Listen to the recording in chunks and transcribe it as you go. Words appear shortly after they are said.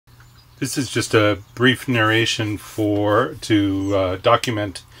This is just a brief narration to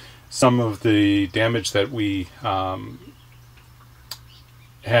document some of the damage that we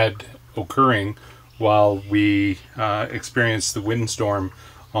had occurring while we experienced the windstorm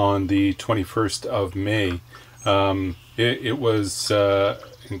on the 21st of May. It was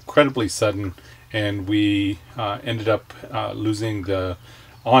incredibly sudden, and we ended up losing the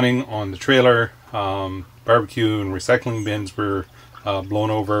awning on the trailer. Barbecue and recycling bins were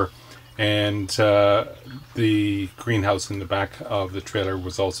blown over, and the greenhouse in the back of the trailer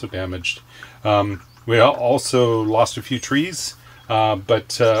was also damaged. We also lost a few trees,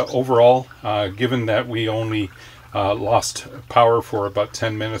 but overall, given that we only lost power for about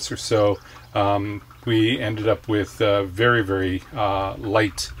 10 minutes or so, we ended up with very, very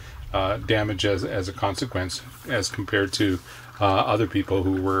light damage as a consequence, as compared to other people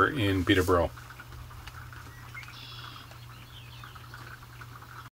who were in Peterborough.